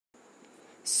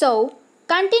So,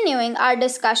 continuing our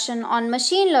discussion on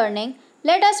machine learning,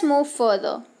 let us move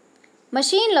further.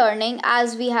 Machine learning,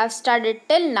 as we have studied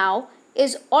till now,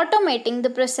 is automating the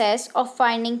process of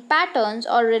finding patterns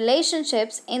or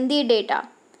relationships in the data.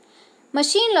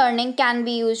 Machine learning can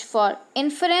be used for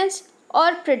inference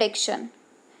or prediction.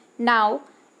 Now,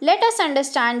 let us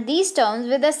understand these terms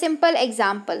with a simple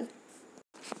example.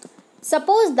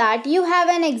 Suppose that you have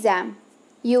an exam.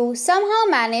 You somehow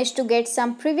manage to get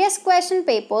some previous question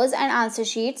papers and answer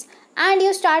sheets and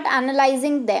you start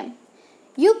analyzing them.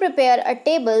 You prepare a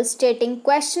table stating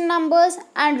question numbers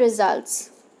and results.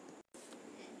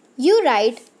 You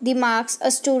write the marks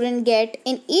a student get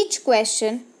in each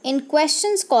question in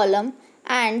questions column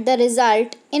and the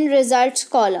result in results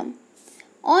column.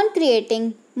 On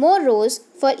creating more rows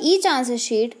for each answer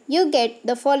sheet, you get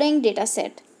the following data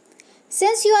set.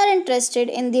 Since you are interested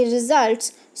in the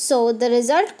results, so the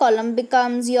result column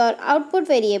becomes your output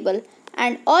variable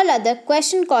and all other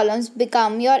question columns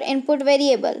become your input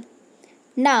variable.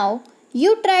 Now,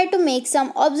 you try to make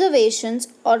some observations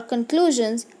or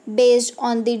conclusions based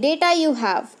on the data you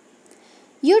have.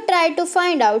 You try to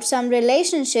find out some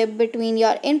relationship between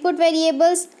your input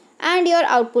variables and your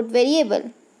output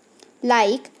variable.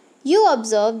 Like, you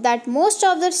observe that most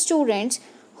of the students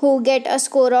who get a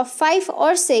score of 5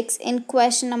 or 6 in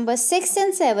question number 6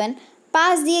 and 7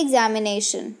 pass the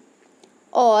examination.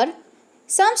 Or,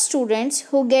 some students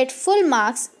who get full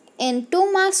marks in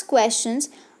 2 marks questions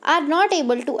are not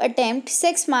able to attempt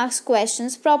 6 marks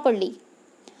questions properly.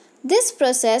 This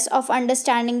process of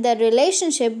understanding the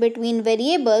relationship between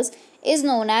variables is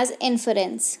known as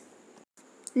inference.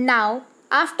 Now,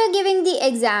 after giving the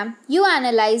exam, you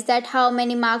analyze that how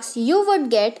many marks you would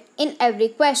get in every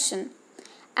question.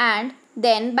 And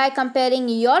then by comparing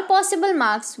your possible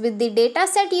marks with the data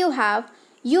set you have,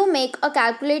 you make a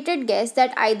calculated guess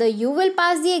that either you will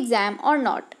pass the exam or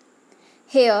not.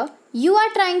 Here, you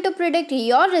are trying to predict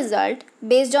your result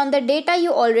based on the data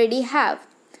you already have.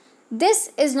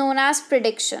 This is known as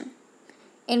prediction.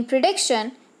 In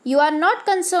prediction, you are not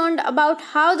concerned about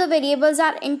how the variables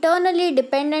are internally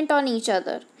dependent on each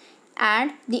other,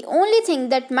 and the only thing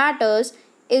that matters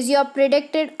is your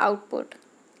predicted output.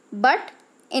 But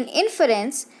in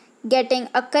inference, getting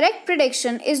a correct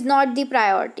prediction is not the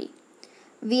priority.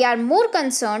 We are more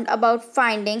concerned about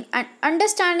finding and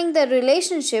understanding the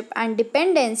relationship and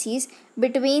dependencies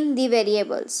between the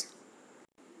variables.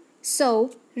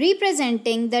 So,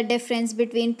 representing the difference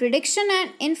between prediction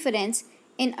and inference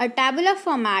in a tabular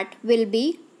format will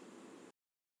be